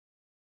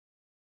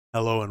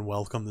Hello and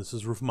welcome, this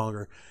is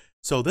Rooflemonger.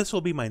 So this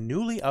will be my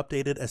newly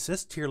updated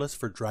assist tier list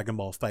for Dragon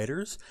Ball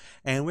FighterZ,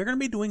 and we're going to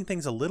be doing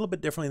things a little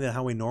bit differently than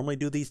how we normally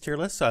do these tier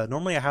lists.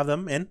 Normally I have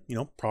them in,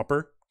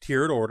 proper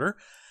tiered order,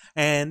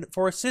 and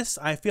for assists,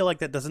 I feel like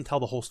that doesn't tell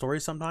the whole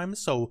story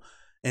sometimes.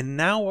 And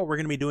now what we're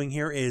going to be doing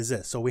here is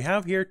this. So we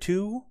have here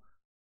two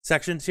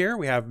sections here.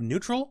 We have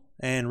neutral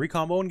and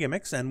recombo and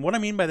gimmicks, and what I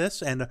mean by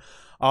this, and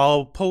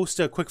I'll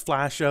post a quick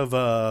flash of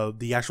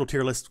the actual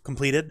tier list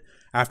completed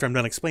after I'm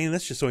done explaining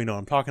this, just so you know what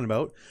I'm talking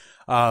about.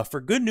 For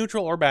good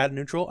neutral or bad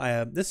neutral,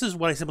 this is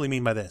what I simply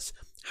mean by this.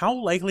 How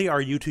likely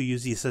are you to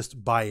use the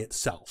assist by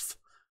itself?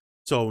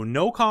 So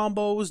no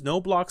combos,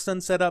 no blockstun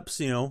setups,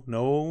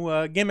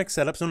 no gimmick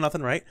setups, no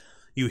nothing, right?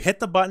 You hit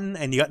the button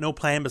and you got no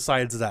plan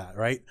besides that,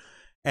 right?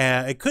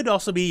 It could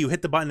also be you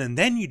hit the button and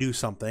then you do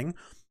something.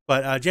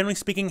 But generally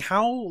speaking,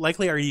 how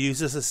likely are you to use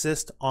this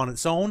assist on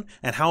its own,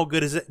 and how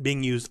good is it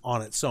being used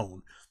on its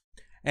own?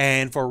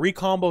 And for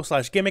recombo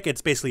 / gimmick,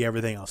 it's basically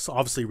everything else.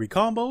 Obviously,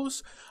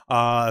 recombos,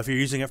 if you're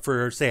using it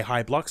for, say,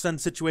 high block stun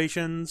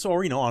situations,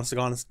 or,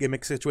 honest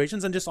gimmick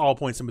situations, and just all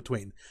points in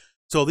between.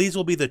 So these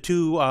will be the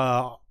two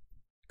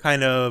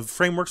kind of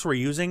frameworks we're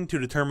using to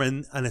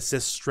determine an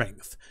assist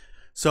strength.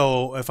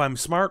 So if I'm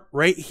smart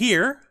right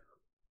here,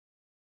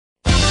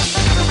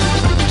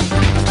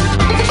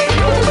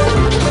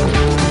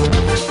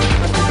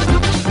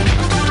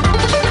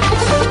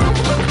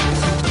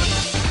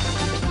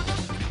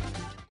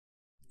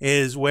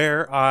 is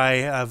where I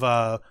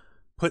have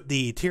put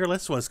the tier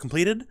list when it's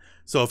completed.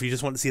 So if you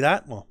just want to see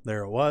that, well,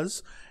 there it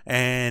was.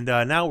 And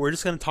now we're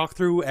just going to talk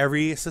through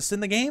every assist in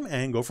the game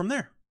and go from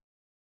there.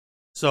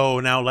 So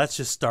now let's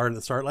just start at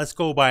the start. Let's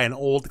go by an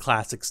old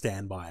classic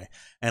standby,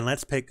 and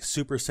let's pick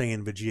Super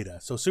Saiyan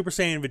Vegeta. So Super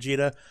Saiyan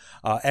Vegeta,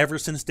 ever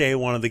since day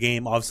one of the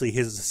game, obviously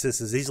his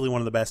assist is easily one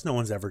of the best. No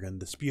one's ever going to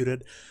dispute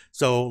it.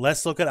 So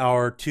let's look at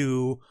our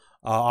two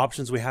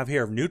options we have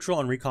here of neutral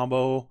and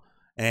recombo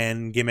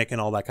and gimmick and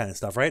all that kind of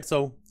stuff, right?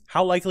 So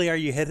how likely are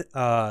you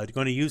going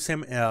to use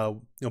him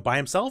by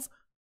himself?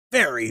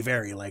 Very,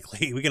 very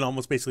likely. We can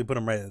almost basically put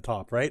him right at the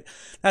top, right?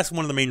 That's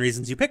one of the main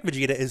reasons you pick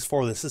Vegeta, is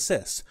for this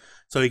assist.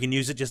 So you can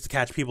use it just to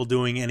catch people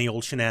doing any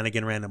old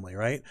shenanigan randomly,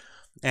 right?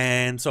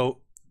 And so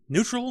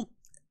neutral,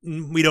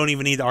 we don't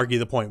even need to argue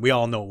the point. We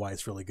all know why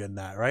it's really good in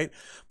that, right?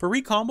 For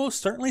recombos,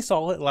 certainly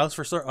solid. It allows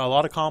for a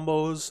lot of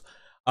combos.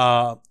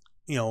 A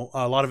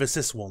lot of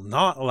assists will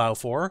not allow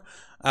for.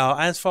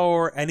 As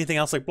for anything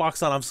else like block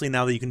stun, obviously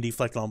now that you can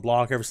deflect on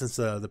block ever since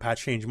the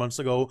patch changed months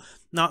ago,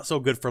 not so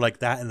good for like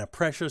that in a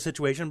pressure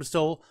situation, but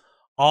still,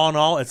 all in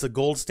all, it's a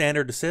gold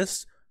standard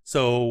assist.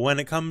 So when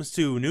it comes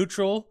to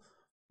neutral,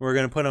 we're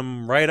going to put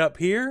him right up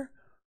here.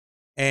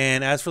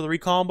 And as for the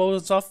recombos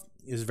and stuff,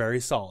 is very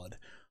solid.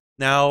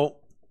 Now,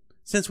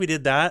 since we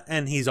did that,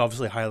 and he's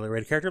obviously a highly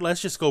rated character,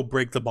 let's just go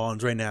break the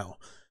bonds right now.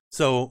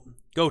 So,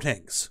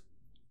 Gotenks.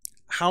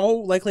 How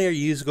likely are you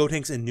to use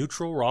Gotenks in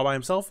neutral raw by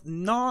himself?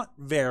 Not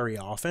very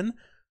often,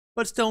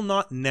 but still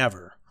not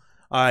never.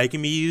 It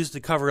can be used to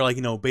cover like,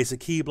 basic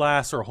key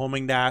blast or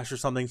homing dash or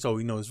something, so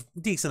it's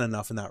decent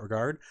enough in that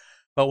regard.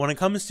 But when it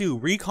comes to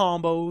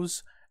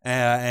recombos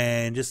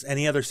and just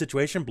any other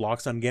situation,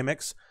 blocks on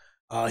gimmicks,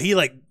 we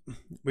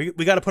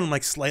got to put him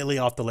like slightly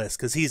off the list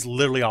because he's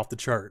literally off the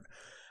chart.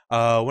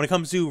 When it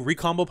comes to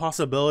recombo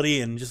possibility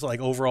and just like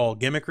overall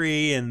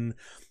gimmickry and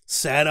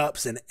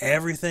setups and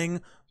everything,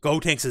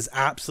 Gotenks is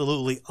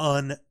absolutely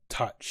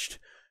untouched.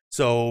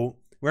 So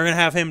we're going to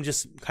have him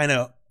just kind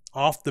of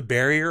off the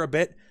barrier a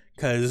bit,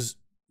 because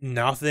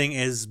nothing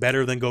is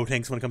better than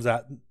Gotenks when it comes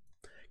out,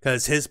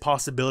 because his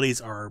possibilities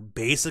are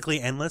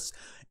basically endless.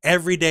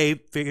 Every day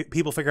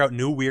people figure out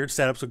new weird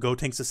setups with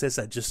Gotenks assists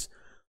that just,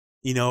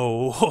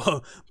 blow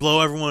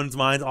everyone's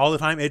minds all the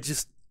time.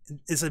 It's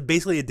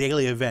basically a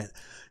daily event.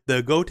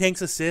 The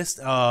Gotenks assist,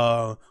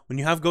 when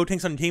you have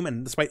Gotenks on your team,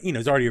 and despite,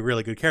 he's already a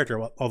really good character,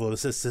 although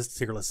the assist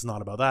tier list is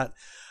not about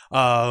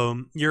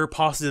that, your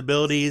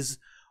possibilities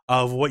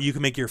of what you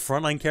can make your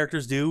frontline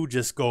characters do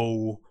just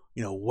go,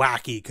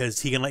 wacky, because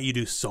he can let you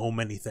do so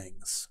many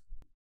things.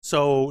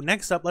 So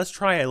next up, let's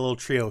try a little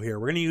trio here.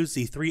 We're going to use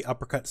the 3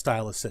 uppercut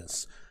style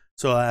assists.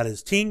 So that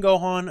is Teen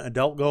Gohan,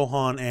 Adult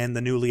Gohan, and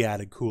the newly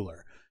added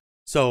Cooler.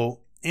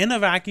 So in a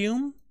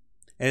vacuum,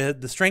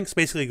 the strengths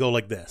basically go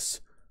like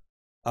this.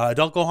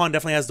 Adult Gohan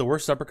definitely has the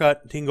worst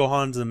uppercut. Teen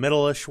Gohan's the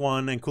middle-ish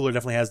one, and Cooler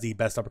definitely has the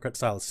best uppercut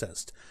style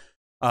assist.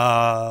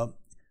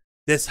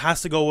 This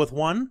has to go with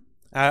 1.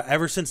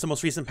 Ever since the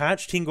most recent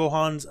patch, Teen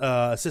Gohan's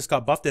assist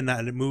got buffed in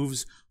that it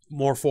moves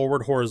more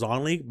forward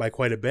horizontally by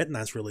quite a bit, and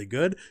that's really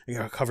good.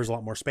 It covers a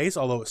lot more space,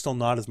 although it's still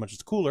not as much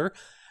as Cooler.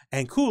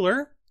 And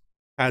Cooler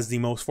has the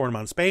most forward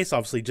amount of space,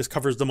 obviously just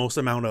covers the most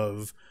amount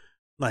of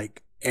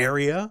like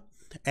area.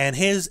 And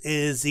his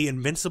is the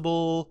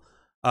invincible...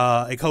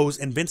 it goes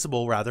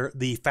invincible, rather,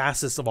 the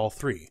fastest of all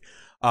 3.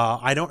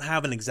 I don't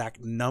have an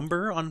exact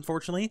number,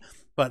 unfortunately,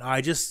 but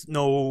I just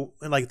know,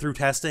 like through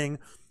testing,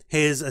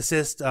 his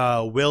assist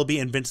will be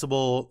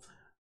invincible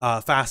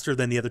faster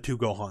than the other 2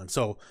 Gohan.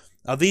 So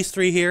of these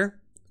 3 here,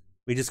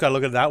 we just gotta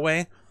look at it that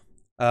way.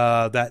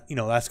 That, you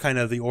know, that's kind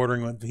of the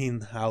ordering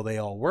between how they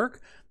all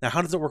work. Now,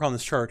 how does it work on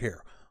this chart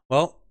here?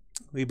 Well,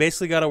 we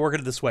basically got to work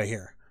it this way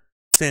here.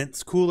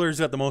 Since Cooler's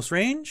got the most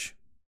range,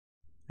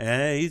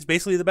 and he's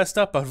basically the best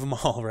up out of them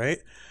all, right?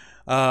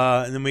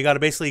 And then we got to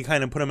basically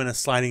kind of put him in a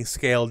sliding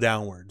scale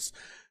downwards.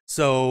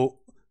 So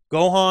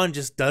Gohan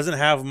just doesn't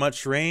have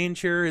much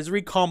range here. His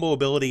recombo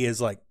ability is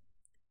like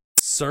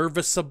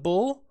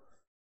serviceable,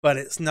 but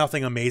it's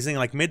nothing amazing.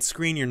 Like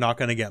mid-screen, you're not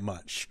going to get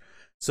much.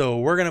 So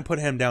we're going to put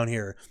him down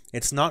here.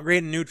 It's not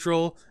great in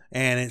neutral,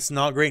 and it's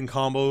not great in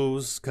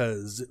combos,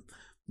 because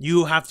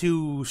you have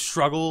to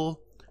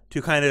struggle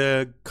to kind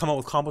of come up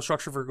with combo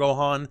structure for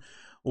Gohan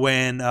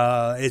when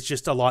it's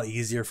just a lot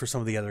easier for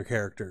some of the other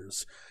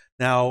characters.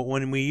 Now,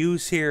 when we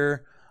use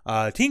here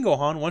Teen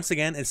Gohan, once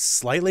again, it's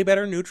slightly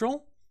better in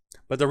neutral,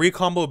 but the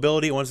recombo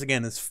ability, once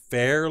again, is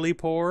fairly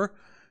poor.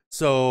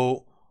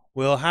 So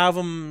we'll have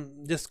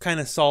him just kind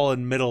of solid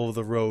middle of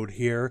the road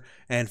here.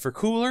 And for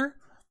Cooler,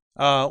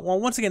 well,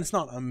 once again, it's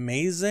not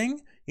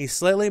amazing. He's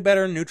slightly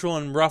better in neutral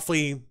and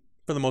roughly,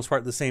 for the most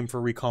part, the same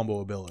for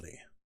recombo ability.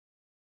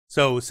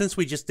 So since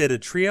we just did a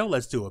trio,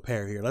 let's do a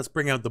pair here. Let's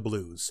bring out the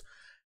blues.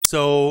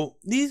 So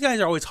these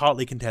guys are always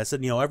hotly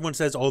contested. You know, everyone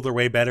says, oh, they're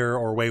way better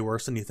or way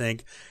worse than you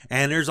think.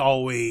 And there's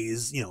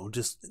always, you know,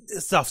 just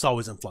stuff's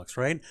always in flux,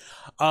 right?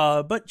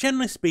 But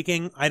generally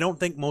speaking, I don't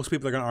think most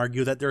people are going to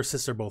argue that their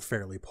assists are both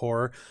fairly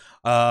poor.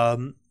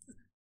 The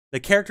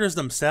characters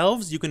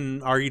themselves, you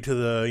can argue to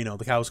the, you know,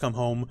 the cows come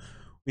home,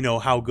 you know,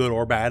 how good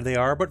or bad they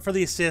are. But for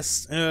the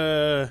assists,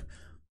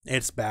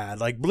 it's bad.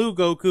 Like Blue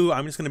Goku,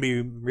 I'm just going to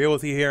be real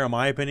with you here, in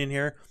my opinion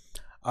here.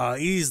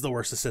 He's the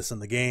worst assist in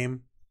the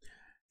game.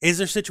 Is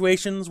there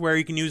situations where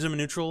you can use him in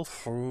neutral?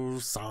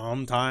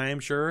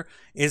 Sometimes, sure.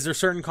 Is there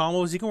certain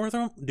combos you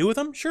can do with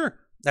him? Sure.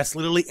 That's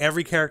literally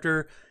every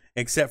character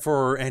except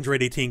for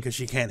Android 18 because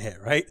she can't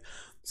hit, right?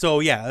 So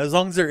yeah, as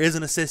long as there is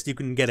an assist, you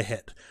can get a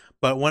hit.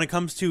 But when it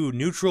comes to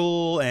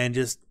neutral and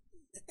just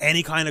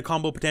any kind of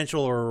combo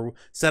potential or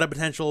setup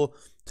potential,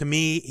 to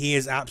me, he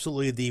is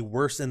absolutely the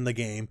worst in the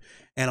game.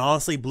 And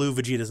honestly, Blue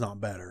Vegeta is not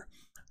better.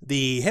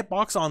 The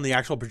hitbox on the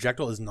actual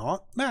projectile is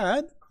not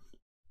bad.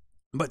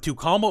 But to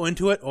combo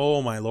into it,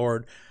 oh my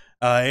lord,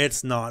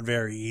 it's not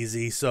very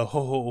easy.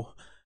 So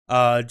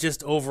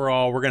just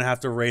overall, we're going to have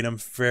to rate him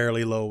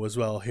fairly low as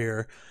well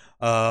here.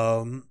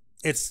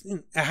 It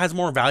has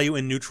more value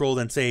in neutral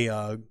than, say,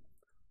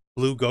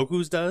 Blue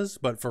Goku's does,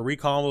 but for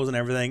recombos and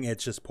everything,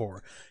 it's just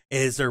poor.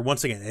 Is there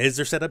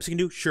setups you can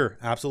do? Sure,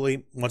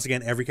 absolutely. Once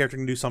again, every character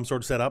can do some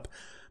sort of setup.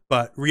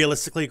 But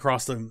realistically,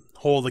 across the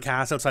whole of the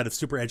cast, outside of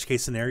super edge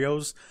case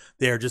scenarios,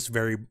 they're just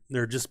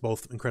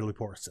both incredibly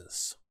poor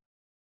assists.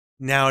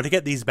 Now, to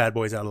get these bad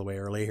boys out of the way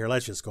early here,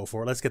 let's just go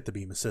for it. Let's get the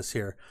beam assists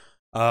here.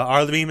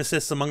 Are the beam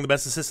assists among the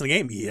best assists in the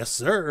game? Yes,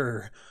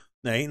 sir.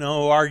 There ain't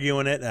no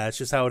arguing it. That's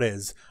just how it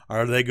is.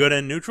 Are they good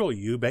in neutral?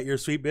 You bet your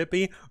sweet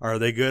bippy. Are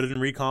they good in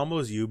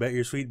recombos? You bet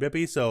your sweet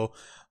bippy. So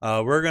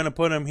we're going to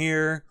put them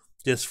here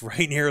just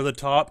right near the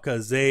top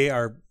because they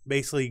are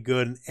basically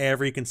good in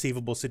every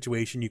conceivable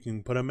situation you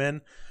can put them in.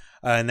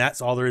 And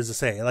that's all there is to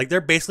say. Like, they're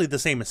basically the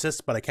same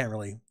assists, but I can't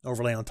really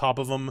overlay on top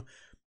of them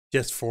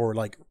just for,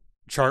 like,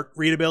 chart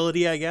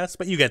readability, I guess,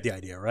 but you get the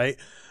idea, right?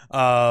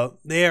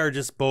 They are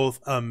just both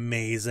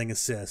amazing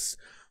assists.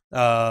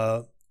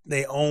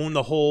 They own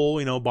the whole,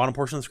 you know, bottom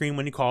portion of the screen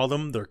when you call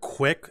them. They're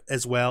quick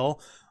as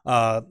well.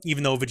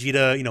 Even though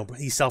Vegeta, you know,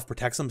 he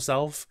self-protects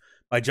himself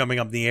by jumping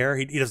up in the air.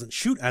 He doesn't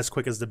shoot as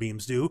quick as the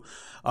beams do.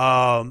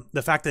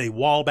 The fact that they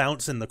wall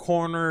bounce in the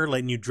corner,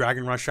 letting you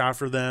Dragon Rush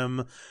after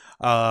them,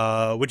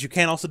 which you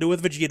can also do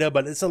with Vegeta,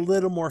 but it's a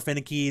little more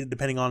finicky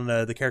depending on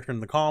the character in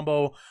the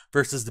combo,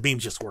 versus the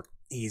beams just work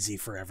easy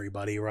for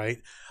everybody,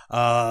 right?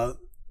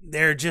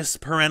 They're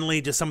just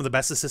perennially just some of the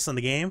best assists in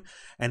the game,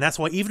 and that's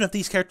why even if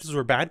these characters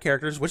were bad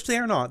characters, which they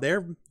are not,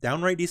 they're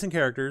downright decent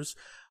characters,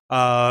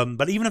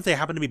 but even if they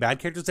happen to be bad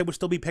characters, they would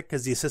still be picked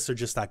because the assists are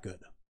just that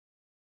good.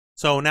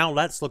 So now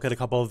let's look at a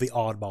couple of the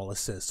oddball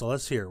assists. So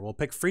we'll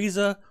pick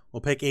Frieza,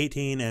 we'll pick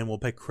 18, and we'll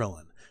pick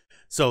Krillin.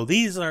 So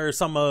these are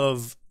some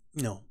of,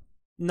 you know,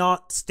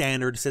 not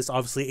standard assists.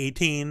 Obviously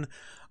 18,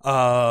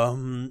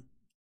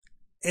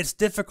 it's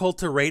difficult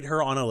to rate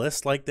her on a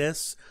list like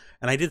this,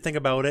 and I did think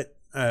about it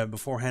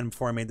beforehand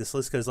before I made this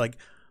list, because like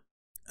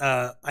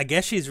I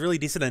guess she's really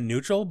decent at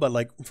neutral, but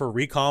like for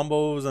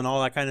recombos and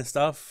all that kind of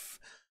stuff,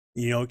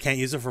 you know, can't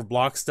use it for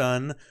block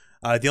stun.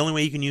 The only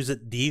way you can use it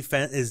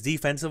is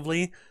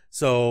defensively,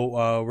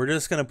 so we're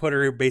just gonna put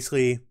her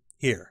basically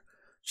here.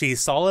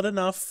 She's solid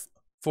enough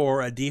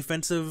for a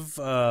defensive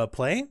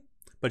play,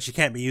 but she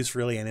can't be used for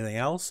really anything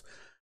else.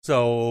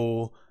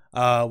 So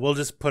we'll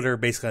just put her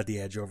basically at the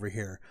edge over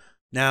here.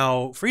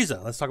 Now,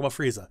 Frieza, let's talk about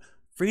Frieza.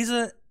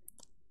 Frieza,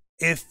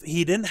 if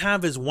he didn't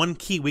have his one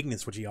key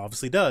weakness, which he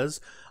obviously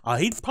does,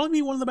 he'd probably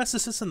be one of the best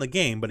assists in the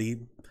game, but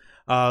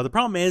the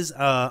problem is,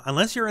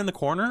 unless you're in the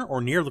corner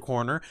or near the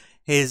corner,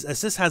 his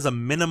assist has a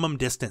minimum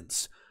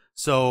distance.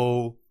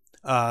 So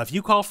if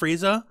you call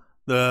Frieza,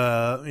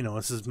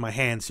 this is my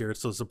hands here,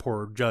 so it's a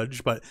poor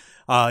judge, but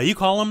you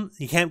call him,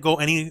 he can't go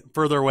any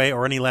further away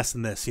or any less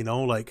than this, you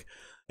know, like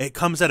it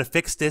comes at a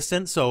fixed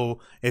distance. So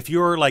if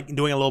you're like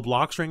doing a little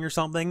block string or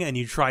something and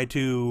you try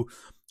to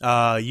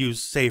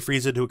use, say,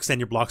 Frieza to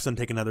extend your blocks and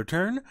take another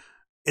turn,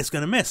 it's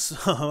going to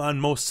miss on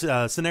most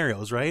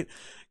scenarios, right?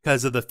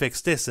 Because of the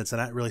fixed distance,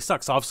 and that really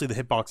sucks. Obviously, the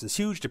hitbox is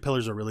huge. The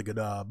pillar's a really good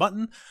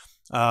button,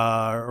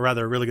 or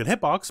rather, a really good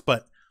hitbox,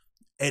 but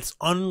it's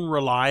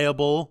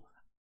unreliable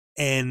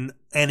in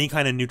any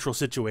kind of neutral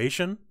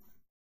situation.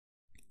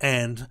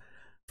 And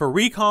for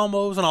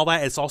recombos and all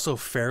that, it's also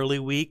fairly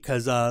weak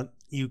because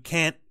you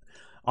can't.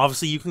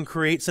 Obviously, you can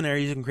create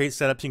scenarios, you can create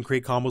setups, you can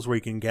create combos where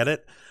you can get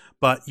it,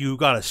 but you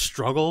gotta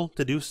struggle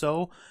to do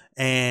so,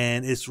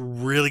 and it's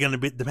really gonna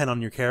depend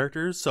on your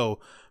characters. So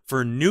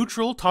for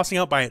neutral, tossing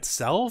out by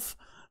itself,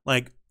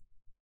 like,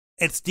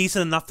 it's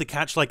decent enough to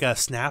catch like a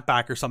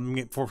snapback or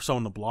something for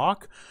someone to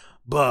block,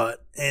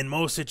 but in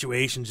most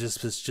situations,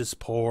 it's just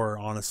poor,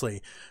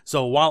 honestly.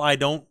 So while I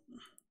don't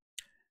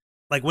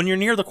like when you're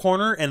near the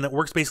corner and it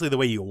works basically the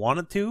way you want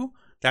it to,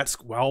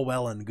 that's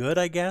well and good,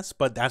 I guess,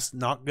 but that's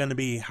not going to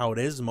be how it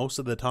is most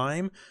of the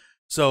time.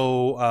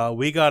 So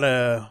we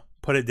gotta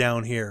put it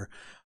down here.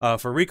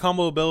 For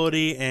recombo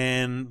ability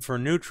and for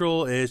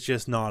neutral, it's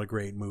just not a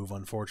great move,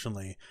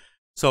 unfortunately.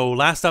 So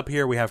last up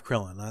here, we have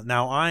Krillin.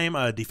 Now, I'm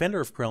a defender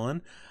of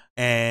Krillin,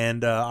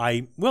 and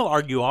I will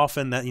argue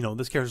often that, you know,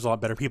 this character's a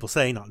lot better. People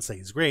say, not to say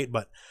he's great,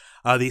 but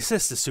the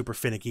assist is super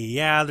finicky.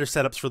 Yeah, there's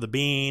setups for the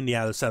Bean.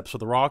 Yeah, there's setups for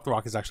the Rock. The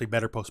Rock is actually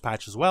better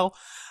post-patch as well.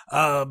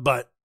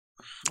 But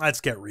let's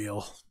get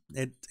real.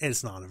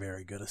 It's not a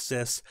very good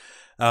assist.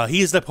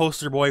 He's the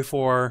poster boy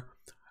for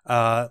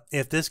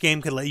if this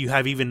game could let you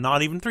have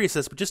not even 3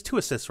 assists, but just 2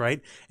 assists,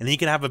 right? And he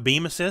can have a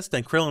beam assist,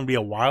 then Krillin would be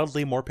a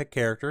wildly more picked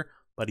character,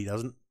 but he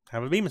doesn't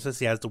have a beam assist.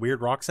 He has the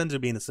weird Rock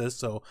Senzu beam assist.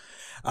 So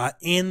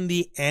in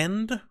the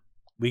end,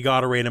 we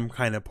gotta rate him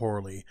kind of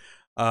poorly.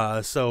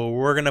 So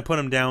we're gonna put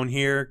him down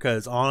here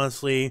because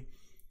honestly,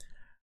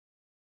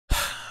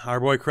 our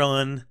boy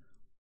Krillin,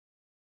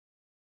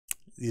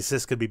 the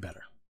assist could be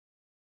better.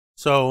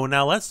 So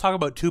now let's talk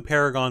about 2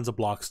 paragons of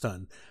block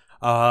stun.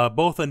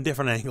 Both on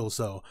different angles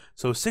though.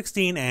 So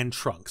 16 and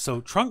Trunks.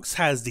 So Trunks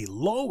has the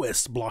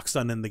lowest block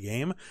stun in the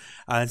game,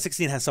 and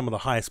 16 has some of the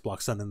highest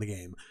block stun in the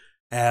game.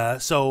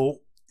 So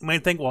you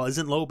might think, well,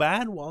 isn't low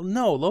bad? Well,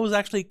 no, low is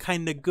actually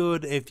kind of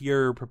good if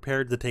you're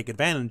prepared to take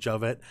advantage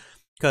of it,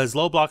 because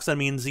low block stun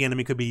means the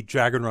enemy could be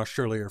Dragon Rush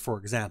earlier, for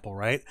example,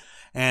 right?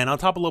 And on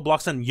top of low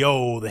block stun, the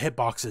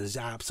hitbox is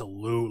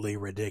absolutely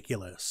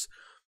ridiculous.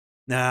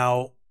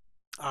 Now,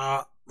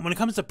 when it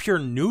comes to pure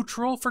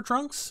neutral for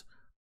Trunks,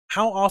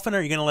 how often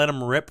are you going to let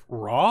him rip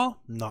raw?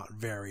 Not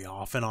very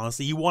often,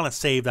 honestly. You want to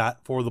save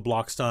that for the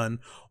block stun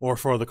or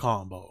for the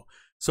combo.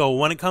 So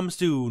when it comes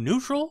to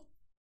neutral,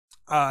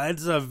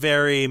 it's a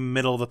very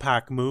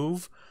middle-of-the-pack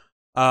move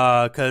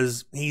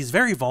because he's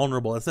very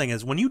vulnerable. The thing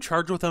is, when you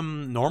charge with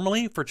him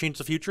normally for Change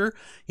the Future,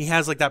 he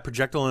has like that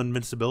projectile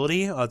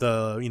invincibility,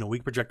 the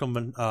weak projectile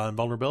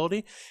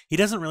invulnerability. He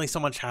doesn't really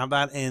so much have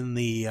that in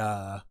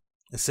the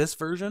assist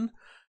version.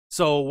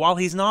 So while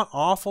he's not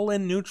awful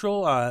in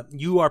neutral,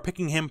 you are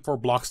picking him for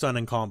block stun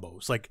and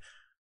combos. Like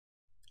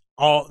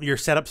all your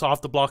setups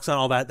off the block stun,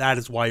 all that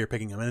is why you're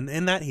picking him. And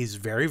in that, he's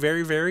very,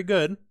 very, very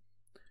good.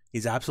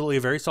 He's absolutely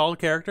a very solid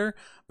character,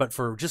 but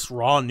for just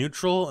raw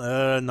neutral,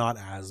 not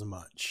as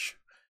much.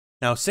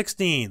 Now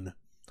 16,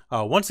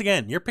 once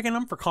again, you're picking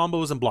him for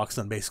combos and block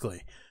stun,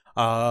 basically.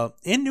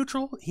 In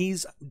neutral,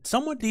 he's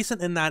somewhat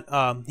decent in that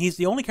he's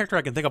the only character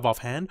I can think of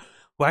offhand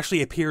who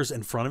actually appears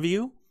in front of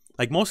you.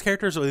 Like most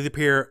characters will either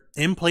appear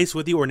in place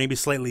with you or maybe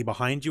slightly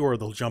behind you, or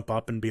they'll jump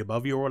up and be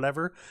above you or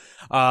whatever.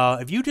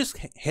 If you just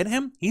hit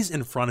him, he's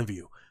in front of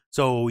you.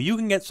 So you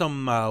can get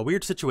some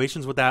weird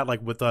situations with that,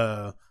 like with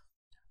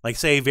like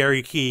say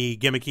very key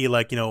gimmicky,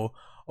 like,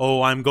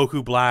 oh, I'm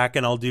Goku Black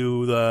and I'll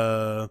do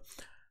the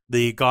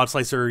God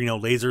Slicer,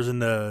 lasers in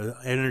the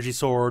energy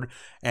sword,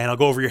 and I'll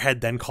go over your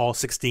head, then call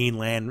 16,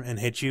 land and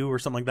hit you or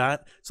something like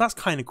that. So that's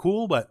kind of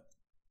cool, but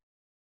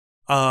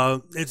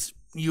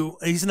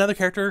he's another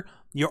character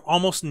you're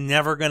almost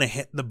never going to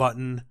hit the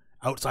button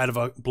outside of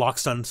a block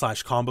stun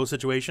 / combo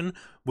situation,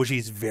 which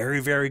he's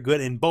very, very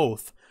good in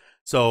both.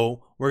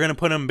 So we're going to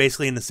put him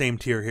basically in the same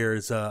tier here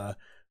as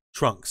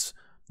Trunks.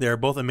 They're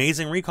both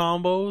amazing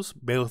recombos,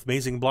 both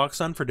amazing block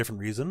stun for different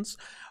reasons,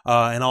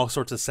 and all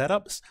sorts of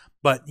setups,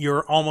 but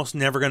you're almost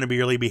never going to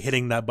really be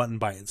hitting that button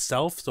by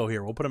itself. So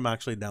here, we'll put him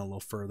actually down a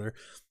little further.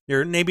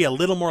 You're maybe a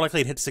little more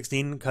likely to hit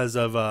 16 because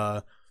of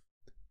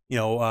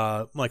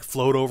like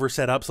float over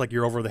setups, like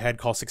you're over the head,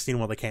 call 16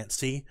 while they can't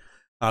see.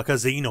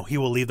 Because, he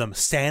will leave them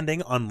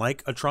standing,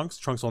 unlike a Trunks.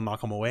 Trunks will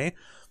knock them away.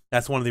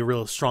 That's one of the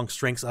real strong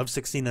strengths of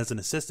 16 as an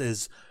assist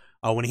is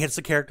when he hits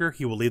the character,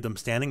 he will leave them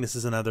standing. This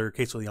is another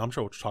case with the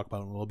Yamcha, which we'll talk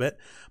about in a little bit.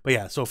 But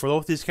yeah, so for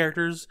both these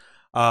characters,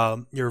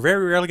 you're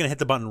very rarely going to hit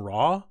the button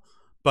raw.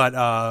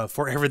 But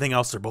for everything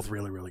else, they're both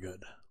really, really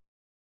good.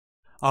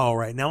 All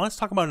right, now let's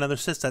talk about another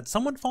assist that's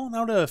somewhat fallen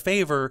out of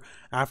favor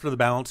after the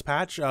balance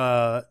patch.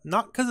 Not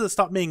because it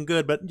stopped being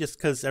good, but just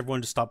because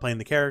everyone just stopped playing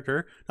the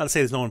character. Not to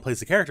say there's no one plays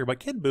the character, but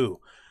Kid Buu.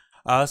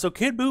 So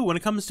Kid Buu, when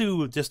it comes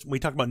to we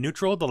talk about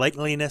neutral, the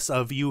likeliness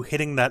of you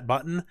hitting that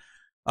button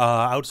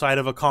outside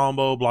of a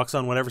combo,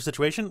 blockstun, whatever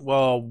situation,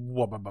 well,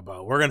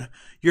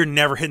 you're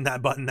never hitting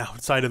that button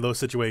outside of those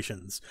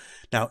situations.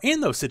 Now,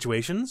 in those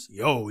situations,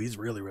 he's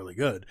really, really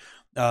good.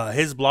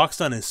 His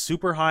blockstun is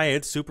super high.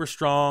 It's super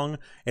strong.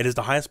 It is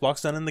the highest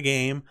blockstun in the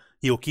game.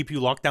 He'll keep you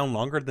locked down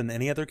longer than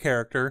any other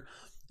character.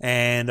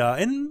 And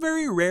in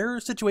very rare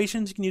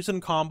situations, you can use it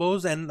in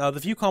combos. And the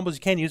few combos you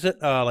can use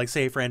it, like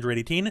say for Android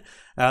 18,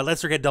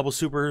 lets her get double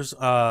supers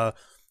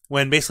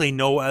when basically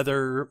no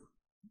other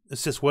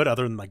assist would,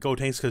 other than like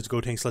Gotenks, because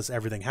Gotenks lets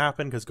everything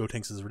happen, because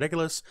Gotenks is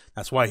ridiculous.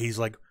 That's why he's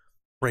like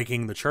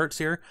breaking the charts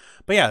here.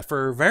 But yeah,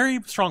 for very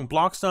strong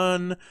block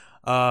stun,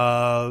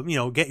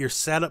 get your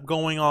setup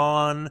going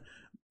on,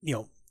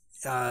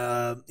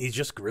 he's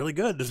just really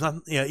good. There's not,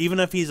 even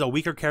if he's a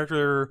weaker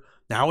character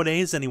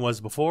nowadays than he was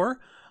before,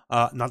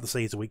 not to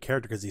say he's a weak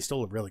character, because he's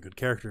still a really good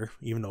character,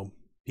 even though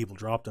people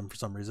dropped him for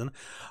some reason.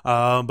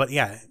 But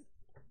yeah,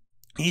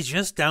 he's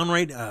just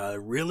downright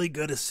really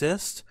good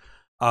assist.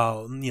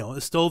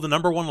 It's still the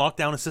 #1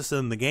 lockdown assist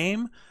in the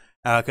game.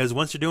 Because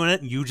once you're doing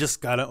it, you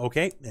just gotta,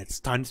 okay, it's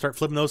time to start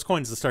flipping those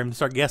coins. It's time to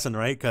start guessing,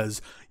 right? Because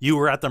you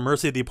were at the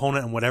mercy of the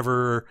opponent and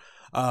whatever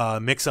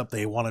mix-up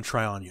they want to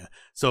try on you.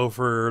 So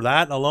for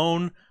that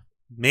alone,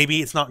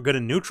 maybe it's not good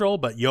in neutral,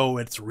 but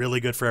it's really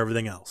good for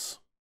everything else.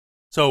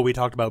 So we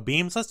talked about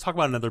beams. Let's talk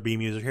about another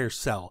beam user here,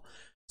 Cell.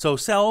 So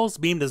Cell's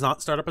beam does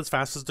not start up as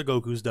fast as the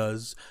Goku's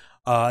does.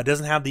 It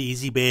doesn't have the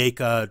easy bake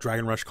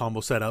Dragon Rush combo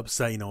setups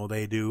that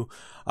they do.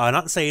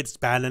 Not to say it's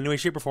bad in any way,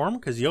 shape, or form,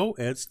 because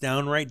it's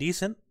downright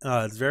decent.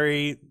 It's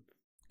very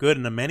good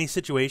in many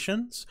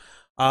situations.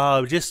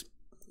 Just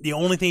the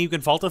only thing you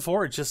can fault it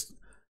for, it's just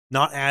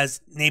not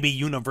as maybe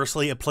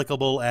universally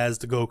applicable as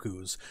the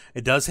Goku's.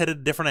 It does hit a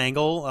different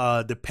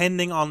angle,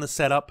 depending on the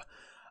setup.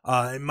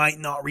 It might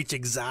not reach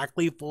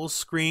exactly full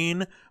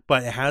screen,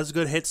 but it has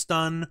good hit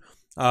stun.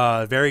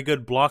 Very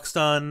good block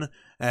stun,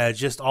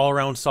 just all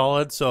around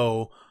solid.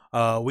 So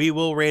we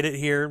will rate it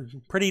here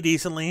pretty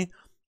decently,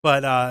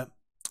 but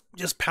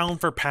just pound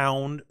for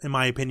pound, in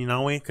my opinion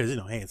only, because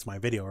hey, it's my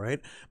video,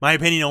 right? My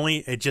opinion only,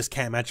 it just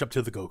can't match up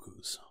to the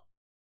Goku's.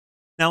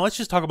 Now let's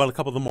just talk about a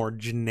couple of the more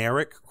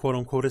generic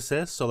quote-unquote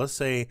assists. So let's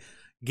say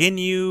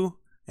Ginyu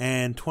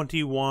and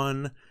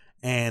 21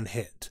 and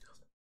hit.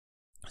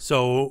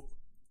 So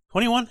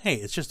 21, hey,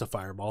 it's just a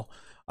fireball.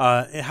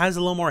 It has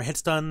a little more hit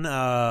stun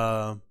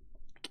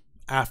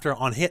after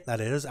on hit, that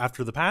is,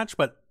 after the patch,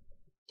 but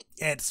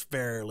it's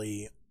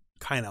fairly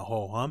kind of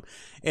ho-hum.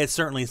 It's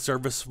certainly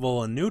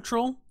serviceable and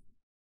neutral.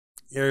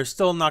 You're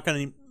still not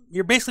going to,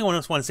 you're basically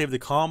want to save the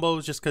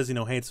combos just because,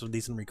 hey, it's a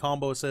decent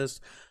recombo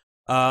assist.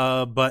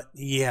 But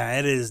yeah,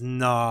 it is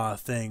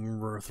nothing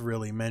worth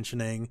really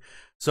mentioning.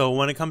 So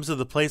when it comes to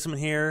the placement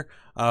here,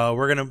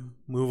 we're going to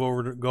move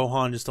over to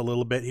Gohan just a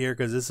little bit here,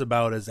 because this is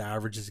about as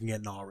average as you can get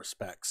in all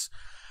respects.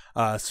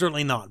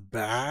 Certainly not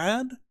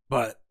bad,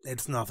 but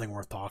it's nothing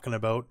worth talking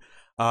about.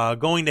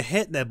 Going to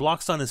hit, that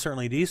block stun is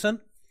certainly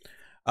decent,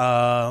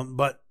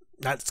 but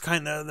that's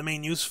kind of the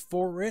main use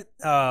for it.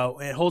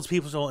 It holds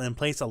people in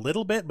place a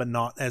little bit, but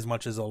not as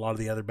much as a lot of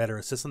the other better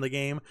assists in the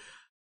game.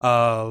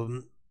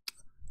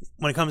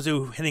 When it comes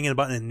to hitting a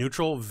button in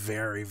neutral,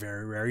 very,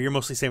 very rare. You're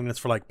mostly saving this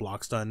for like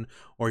block stun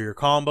or your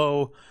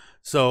combo.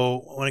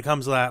 So when it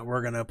comes to that,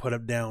 we're going to put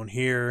it down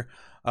here.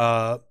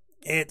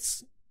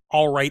 It's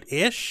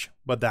alright-ish,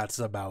 but that's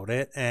about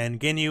it. And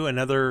Ginyu,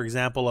 another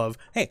example of,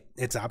 hey,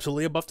 it's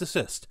absolutely a buffed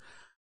assist,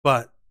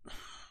 but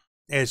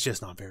it's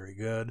just not very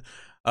good.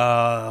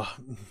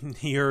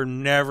 You're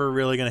never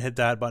really going to hit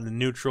that button in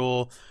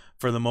neutral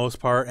for the most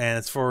part, and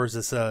as far as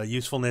this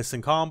usefulness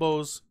in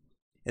combos,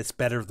 it's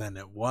better than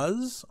it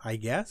was, I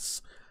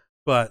guess,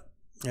 but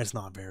it's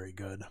not very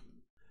good.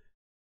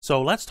 So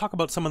let's talk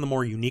about some of the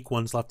more unique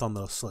ones left on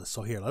this list.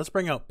 So here, let's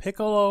bring out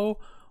Piccolo.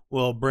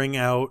 We'll bring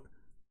out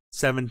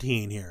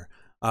 17 here.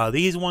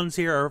 These ones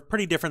here are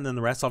pretty different than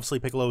the rest. Obviously,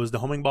 Piccolo is the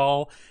homing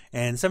ball,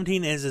 and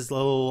 17 is his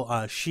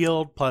little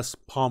shield plus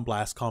palm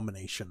blast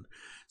combination.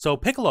 So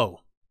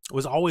Piccolo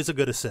was always a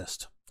good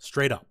assist,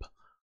 straight up.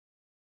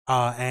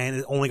 And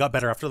it only got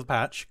better after the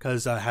patch,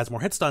 because it has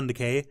more hit stun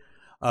decay.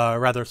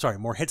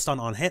 More hit stun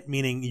on hit,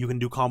 meaning you can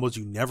do combos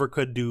you never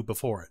could do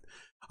before it.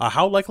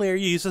 How likely are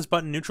you to use this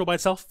button neutral by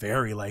itself?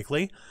 Very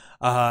likely.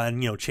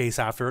 And, chase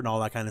after it and all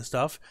that kind of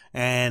stuff.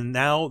 And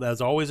now that's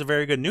always a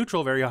very good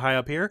neutral, very high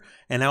up here.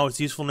 And now its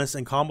usefulness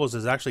in combos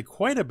is actually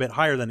quite a bit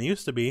higher than it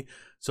used to be.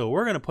 So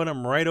we're going to put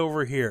him right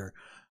over here.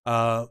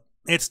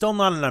 It's still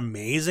not an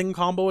amazing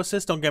combo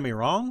assist, don't get me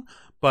wrong,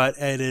 but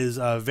it is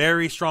a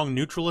very strong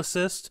neutral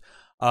assist.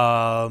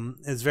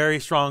 It's very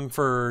strong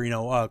for,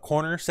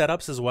 corner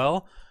setups as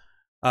well.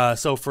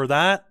 So for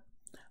that,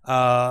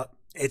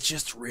 it's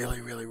just really,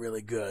 really,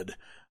 really good.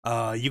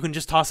 You can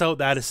just toss out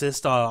that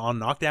assist on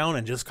knockdown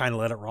and just kind of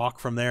let it rock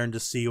from there and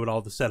just see what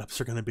all the setups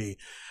are going to be.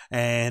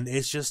 And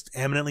it's just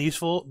eminently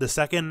useful. The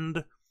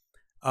second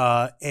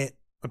it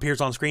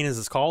appears on screen, as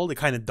it's called, it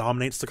kind of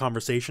dominates the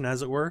conversation,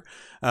 as it were,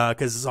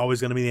 because it's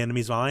always going to be the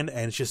enemy's mind,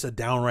 and it's just a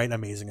downright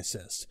amazing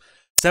assist.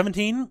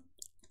 17,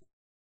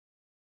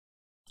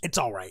 it's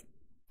all right.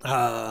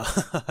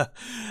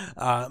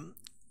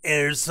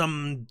 there's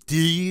some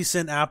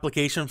decent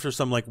applications for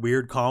some like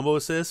weird combo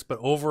assists, but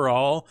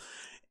overall,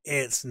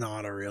 it's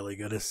not a really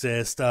good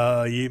assist.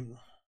 It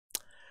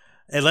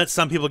lets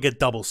some people get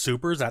double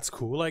supers. That's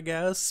cool, I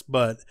guess,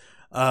 but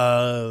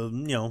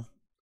so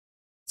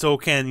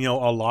can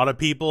a lot of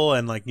people,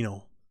 and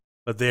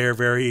but they're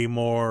very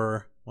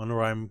more. Wonder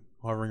why I'm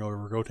hovering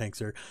over Go Tanks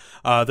here.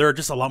 They're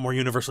just a lot more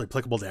universally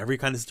applicable to every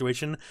kind of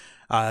situation.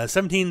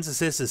 17's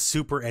assist is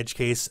super edge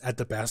case at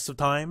the best of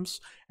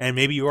times, and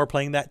maybe you are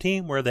playing that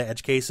team where the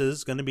edge case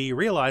is going to be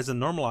realized and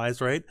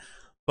normalized, right?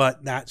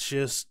 But that's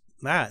just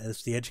that.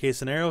 It's the edge case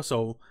scenario,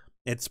 so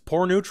it's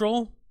poor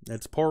neutral,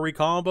 it's poor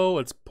recombo,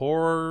 it's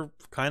poor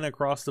kind of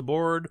across the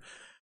board.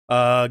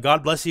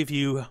 God bless you if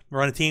you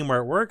run a team where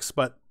it works,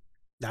 but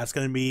that's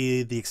going to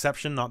be the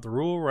exception, not the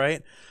rule,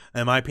 right?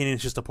 In my opinion,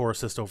 it's just a poor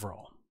assist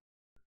overall.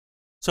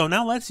 So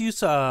now let's use,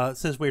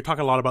 since we're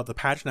talking a lot about the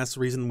patch, and that's the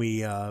reason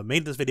we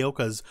made this video,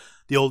 because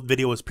the old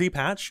video was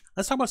pre-patch,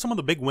 let's talk about some of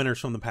the big winners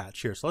from the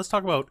patch here. So let's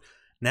talk about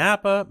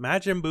Nappa,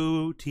 Majin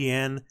Buu,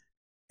 Tien,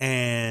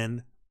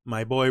 and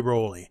my boy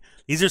Broly.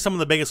 These are some of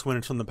the biggest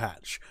winners from the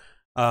patch.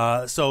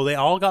 So they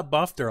all got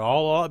buffed. They're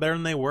all a lot better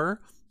than they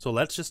were. So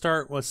let's just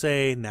start with,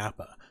 say,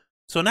 Nappa.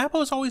 So Nappa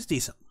was always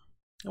decent.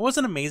 It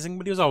wasn't amazing,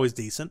 but he was always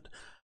decent.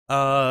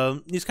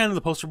 He's kind of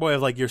the poster boy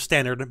of like your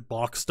standard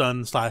block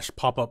stun /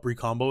 pop-up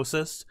recombo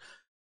assist.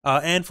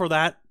 And for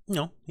that,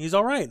 he's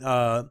all right.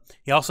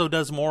 He also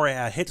does more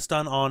hit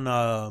stun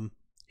on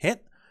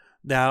hit.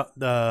 That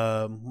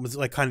was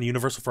like kind of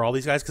universal for all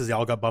these guys because they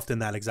all got buffed in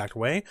that exact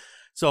way.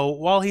 So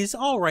while he's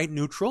all right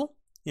neutral,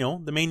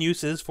 the main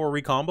use is for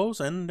recombos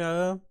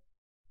and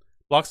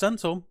block stun.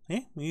 So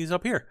yeah, he's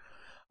up here.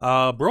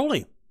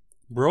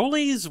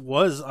 Broly's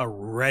was a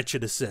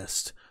wretched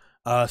assist.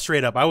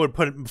 Straight up, I would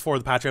put it before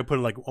the patch. I would put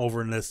it like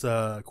over in this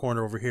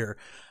corner over here.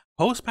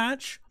 Post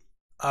patch,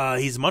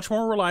 he's much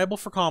more reliable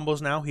for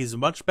combos now. He's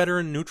much better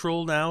in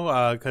neutral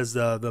now because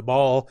the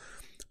ball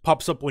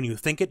pops up when you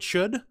think it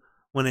should,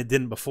 when it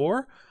didn't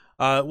before.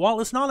 While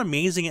it's not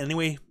amazing in any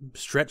way,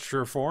 stretch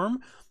or form,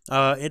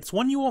 it's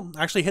one you will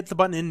actually hit the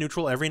button in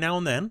neutral every now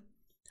and then,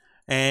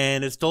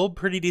 and it's still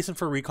pretty decent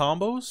for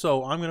recombos.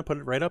 So I'm gonna put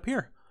it right up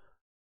here.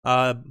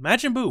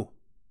 Majin Buu,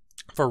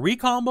 for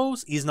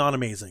recombos, he's not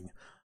amazing.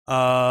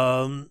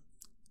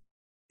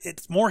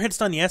 It's more hit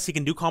stun, yes. He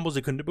can do combos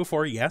he couldn't do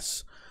before,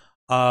 yes.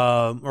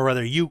 Or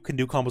rather, you can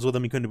do combos with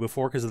him you couldn't do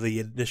before because of the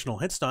additional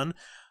hit stun.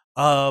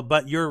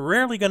 But you're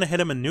rarely going to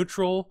hit him in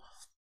neutral.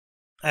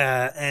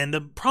 And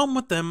the problem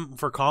with them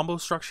for combo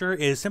structure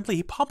is simply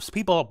he pops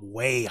people up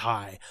way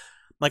high.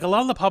 Like a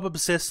lot of the pop-up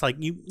assists, like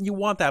you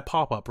want that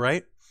pop-up,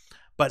 right?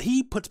 But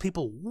he puts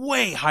people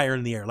way higher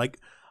in the air. Like,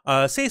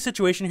 say a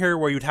situation here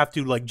where you'd have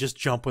to like just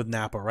jump with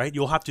Nappa, right?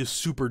 You'll have to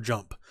super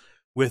jump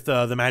with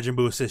the Majin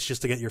Buu assist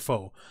just to get your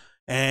foe.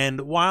 And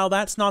while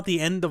that's not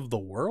the end of the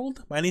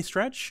world by any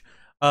stretch,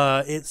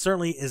 it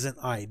certainly isn't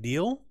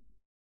ideal.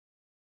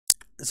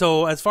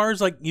 So as far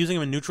as like using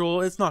him in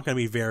neutral, it's not going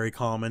to be very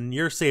common.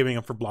 You're saving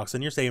him for blocks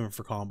and you're saving him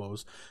for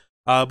combos.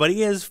 But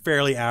he is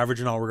fairly average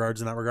in all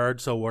regards in that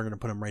regard, so we're going to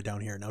put him right down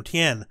here. Now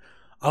Tien,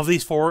 of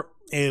these four,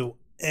 in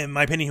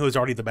my opinion, he was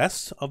already the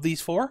best of these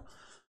four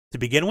to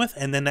begin with,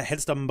 and then that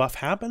hit stun buff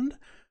happened.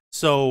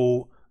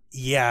 So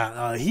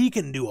yeah, he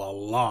can do a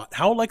lot.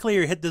 How likely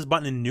are you to hit this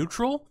button in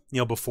neutral,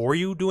 before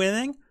you do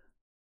anything?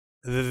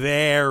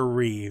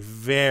 Very,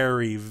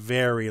 very,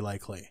 very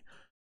likely.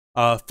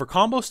 For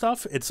combo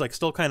stuff, it's like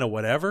still kind of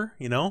whatever,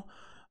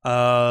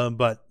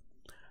 but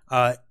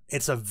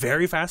it's a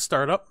very fast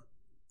startup.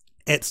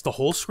 It's the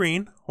whole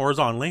screen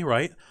horizontally,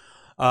 right?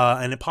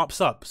 And it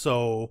pops up.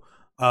 So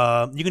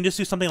you can just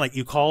do something like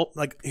you call,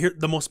 like here,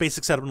 the most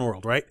basic setup in the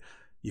world, right?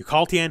 You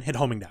call Tien, hit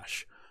homing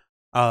dash.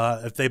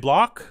 If they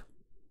block,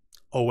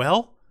 oh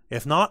well.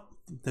 If not,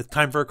 it's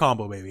time for a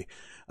combo, baby.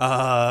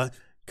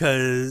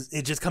 Because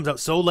it just comes out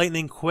so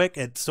lightning quick.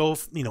 It so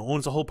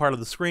owns a whole part of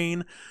the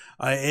screen.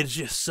 It's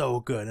just so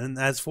good. And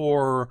as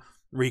for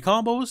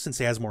recombos, since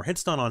he has more hit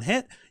stun on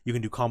hit, you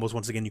can do combos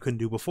once again you couldn't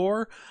do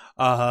before.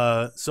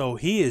 So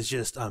he is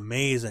just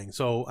amazing.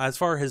 So as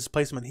far as his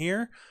placement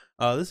here,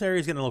 this area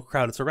is getting a little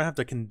crowded, so we're gonna have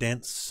to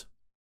condense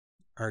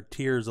our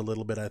tiers a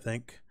little bit, I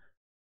think.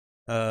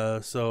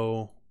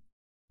 So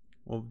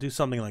we'll do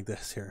something like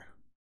this here.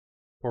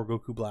 Poor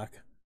Goku Black.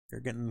 You're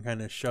getting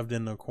kind of shoved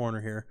in the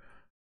corner here.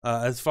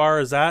 As far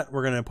as that,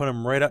 we're going to put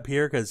him right up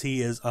here because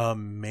he is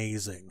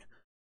amazing.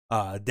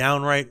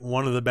 Downright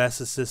one of the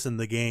best assists in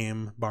the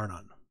game, bar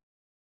none.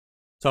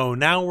 So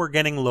now we're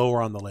getting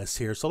lower on the list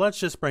here. So let's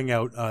just bring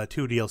out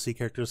two DLC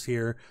characters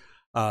here,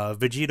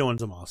 Vegito and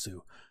Zamasu.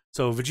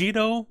 So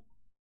Vegito,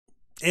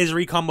 his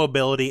recombo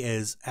ability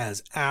is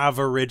as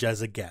average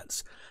as it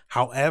gets.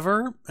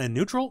 However, in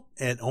neutral,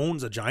 it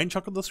owns a giant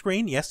chunk of the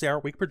screen. Yes, they are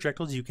weak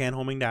projectiles. You can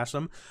homing dash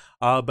them.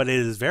 But it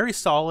is very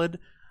solid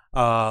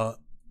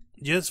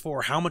just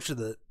for how much of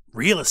the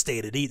real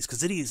estate it eats,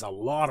 because it eats a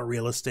lot of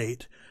real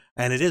estate.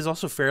 And it is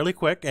also fairly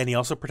quick, and he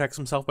also protects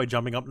himself by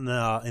jumping up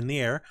in the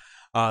air.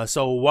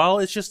 So while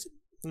it's just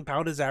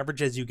about as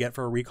average as you get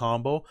for a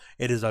recombo,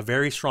 it is a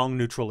very strong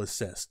neutral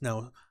assist.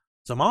 Now,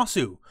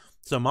 Zamasu.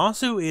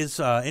 Zamasu is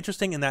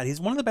interesting in that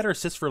he's one of the better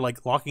assists for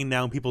like locking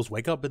down people's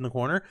wake up in the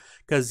corner,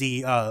 because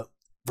the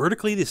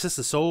vertically the assist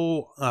is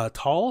so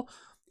tall.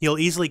 He'll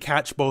easily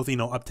catch both,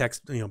 up tech,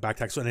 back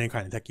tech, so any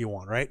kind of tech you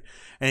want, right?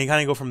 And you kind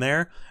of go from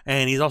there.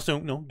 And he's also,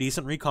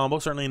 decent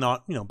recombo, certainly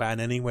not, bad in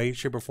any way,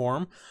 shape, or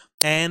form.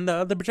 And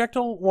the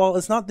projectile, while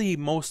it's not the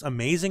most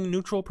amazing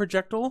neutral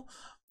projectile,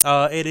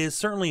 it is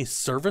certainly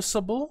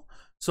serviceable.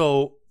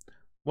 So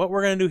what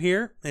we're going to do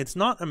here, it's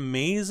not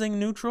amazing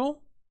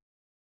neutral,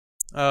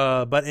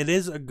 but it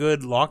is a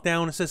good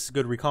lockdown assist, a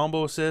good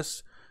recombo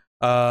assist.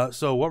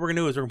 So what we're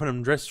gonna do is we're gonna put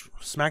him just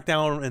smack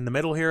down in the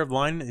middle here of the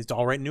line. It's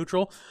all right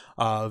neutral.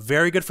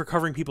 Very good for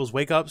covering people's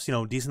wake ups.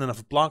 Decent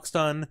enough block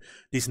stun,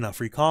 decent enough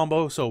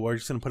recombo. So we're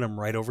just gonna put him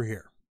right over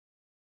here.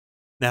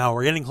 Now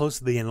we're getting close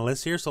to the end of the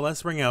list here, so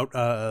let's bring out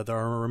the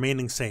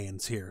remaining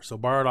Saiyans here. So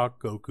Bardock,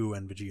 Goku,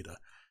 and Vegeta.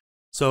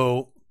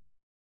 So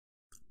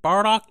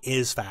Bardock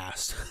is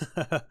fast.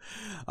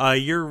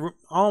 You're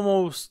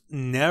almost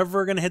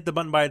never gonna hit the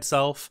button by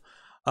itself.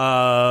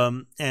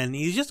 And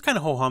he's just kind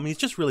of ho-hum. He's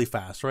just really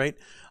fast, right?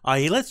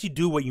 He lets you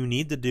do what you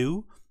need to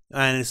do,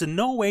 and it's in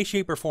no way,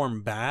 shape, or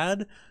form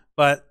bad,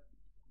 but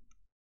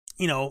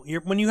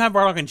when you have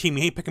Bardock and team,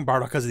 you hate picking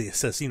Bardock because of the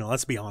assist.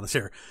 Let's be honest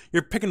here.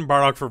 You're picking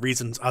Bardock for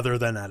reasons other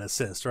than that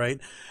assist, right?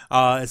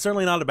 It's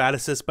certainly not a bad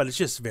assist, but it's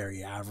just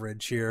very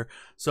average here.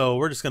 So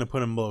we're just going to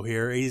put him below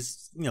here.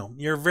 He's,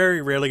 you're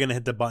very rarely going to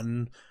hit the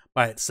button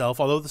by itself,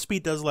 although the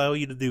speed does allow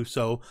you to do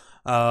so.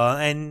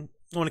 And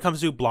when it comes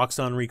to block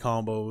stun,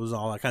 recombos,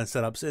 all that kind of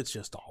setups, it's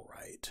just all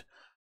right.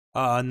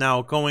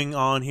 Now going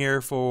on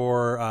here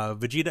for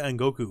Vegeta and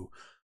Goku.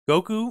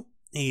 Goku,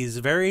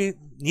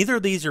 neither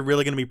of these are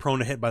really going to be prone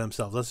to hit by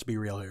themselves. Let's be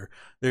real here.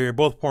 They're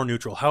both poor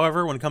neutral.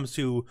 However, when it comes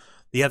to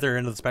the other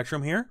end of the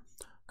spectrum here,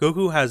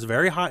 Goku has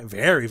very,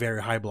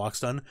 very high block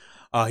stun.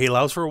 He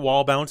allows for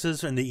wall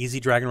bounces and the easy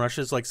dragon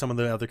rushes like some of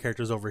the other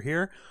characters over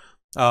here.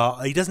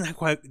 He doesn't have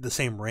quite the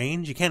same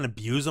range. You can't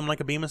abuse him like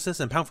a beam assist,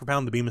 and pound for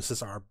pound, the beam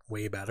assists are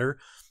way better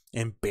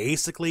in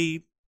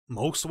basically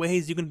most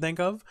ways you can think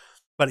of.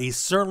 But he's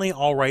certainly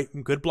all right.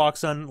 Good block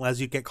stun, allows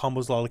you to get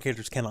combos a lot of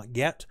characters cannot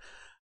get,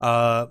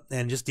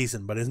 and just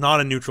decent. But it's not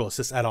a neutral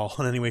assist at all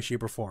in any way,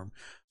 shape, or form.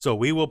 So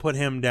we will put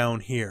him down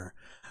here.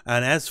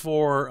 And as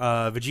for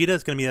Vegeta,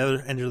 it's going to be the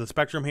other end of the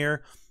spectrum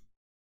here.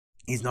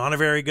 He's not a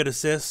very good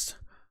assist.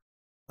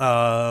 You're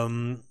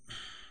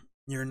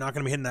not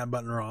going to be hitting that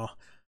button raw.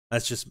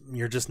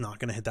 You're just not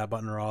going to hit that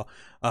button raw.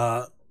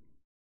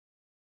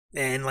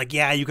 And like,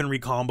 yeah, you can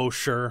recombo,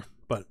 sure,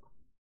 but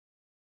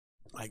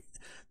like,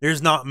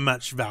 there's not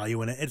much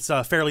value in it. It's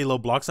a fairly low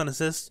block stun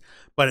assist,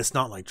 but it's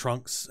not like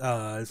Trunks.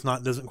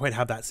 Doesn't quite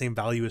have that same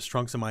value as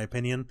Trunks in my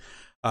opinion,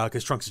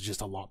 because Trunks is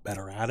just a lot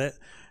better at it.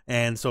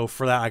 And so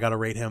for that, I got to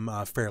rate him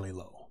fairly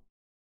low.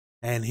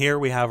 And here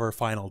we have our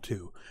final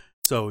two.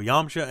 So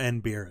Yamcha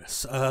and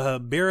Beerus.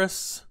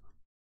 Beerus,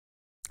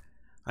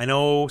 I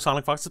know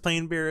Sonic Fox is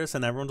playing Beerus,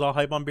 and everyone's all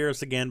hype on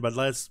Beerus again, but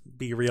let's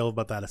be real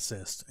about that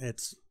assist.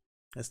 It's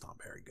not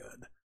very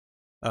good.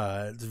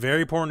 It's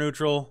very poor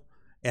neutral.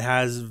 It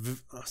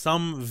has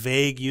some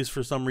vague use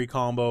for some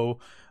recombo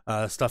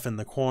stuff in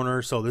the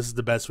corner, so this is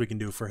the best we can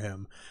do for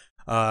him.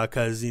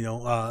 Because,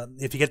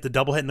 if you get the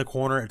double hit in the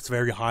corner, it's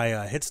very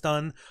high hit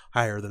stun,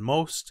 higher than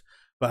most.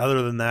 But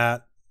other than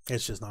that,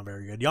 it's just not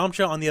very good.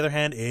 Yamcha, on the other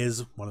hand,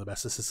 is one of the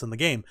best assists in the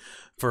game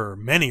for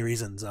many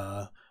reasons.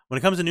 When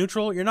it comes to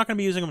neutral, you're not going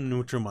to be using him in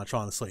neutral much,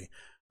 honestly.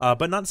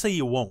 But not to say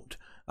you won't.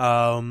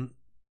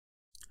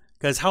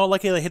 Because how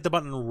likely they hit the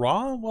button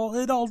raw? Well,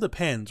 it all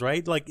depends,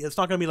 right? Like, it's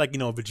not going to be like,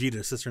 Vegeta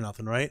assist or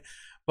nothing, right?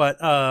 But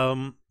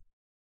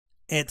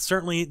it's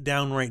certainly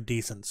downright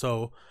decent.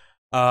 So,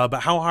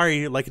 but how hard are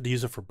you likely to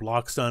use it for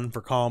block stun,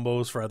 for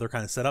combos, for other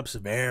kind of setups?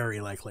 Very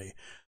likely.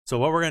 So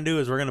what we're going to do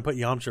is we're going to put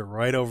Yamcha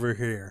right over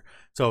here.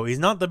 So he's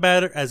not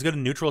as good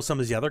in neutral as some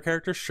of the other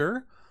characters,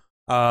 sure.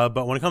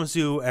 But when it comes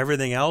to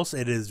everything else,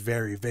 it is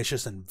very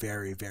vicious and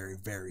very, very,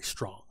 very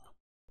strong.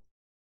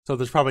 So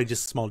there's probably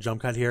just a small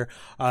jump cut here.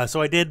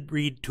 So I did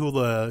read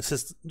Tula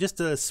just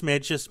a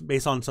smidge, just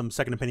based on some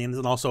second opinions,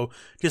 and also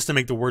just to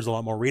make the words a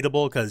lot more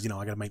readable, because, I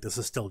got to make this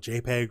a still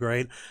JPEG,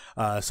 right?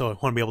 So I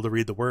want to be able to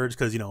read the words,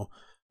 because,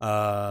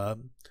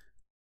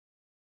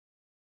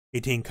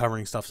 18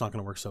 covering stuff's not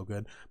going to work so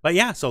good. But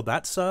yeah, so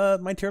that's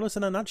my tier list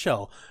in a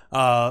nutshell.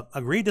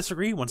 Agree,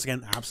 disagree? Once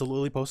again,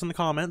 absolutely post in the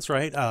comments,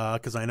 right?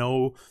 Because I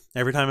know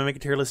every time I make a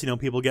tier list,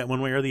 people get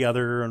one way or the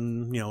other,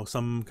 and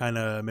some kind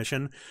of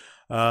mission.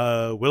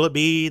 Will it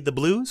be the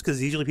blues?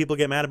 Because usually people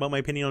get mad about my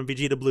opinion on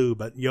Vegeta Blue,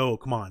 but yo,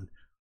 come on.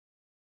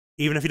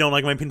 Even if you don't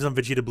like my opinions on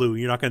Vegeta Blue,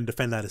 you're not going to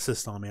defend that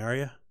assist on me, are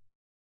you?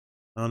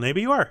 Well, maybe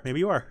you are. Maybe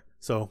you are.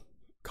 So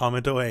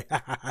comment away.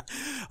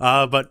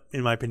 But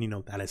in my opinion,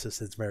 no, that assist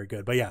is very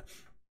good. But yeah.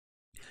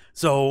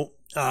 So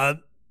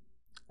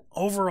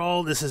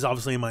overall, this is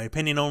obviously my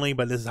opinion only,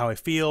 but this is how I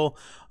feel.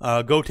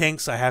 Go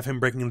Tanks, I have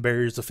him breaking the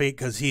barriers of fate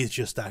because he's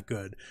just that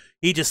good.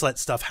 He just lets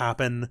stuff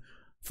happen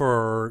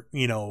for,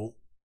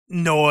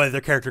 no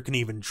other character can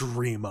even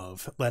dream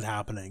of that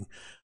happening.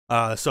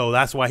 So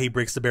that's why he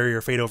breaks the barrier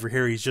of fate over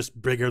here. He's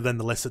just bigger than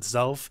the list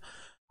itself.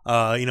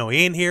 You know, he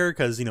ain't here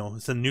because, you know,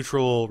 it's a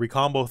neutral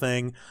recombo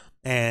thing.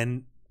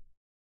 And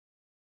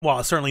while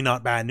it's certainly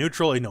not bad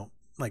neutral, you know,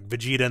 like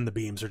Vegeta and the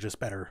beams are just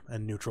better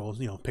and neutral,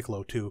 you know,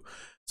 Piccolo too.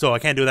 So I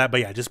can't do that,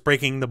 but yeah, just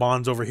breaking the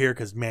bonds over here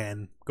because,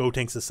 man,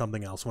 Gotenks is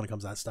something else when it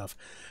comes to that stuff.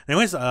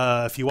 Anyways,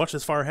 if you watch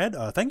this far ahead,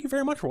 thank you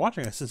very much for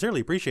watching. I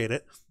sincerely appreciate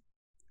it.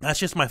 That's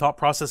just my thought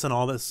process and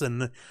all this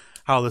and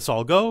how this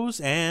all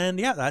goes. And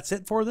yeah, that's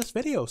it for this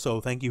video.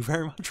 So thank you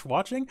very much for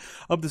watching.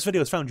 Hope this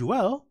video has found you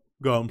well.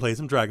 Go out and play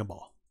some Dragon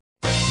Ball.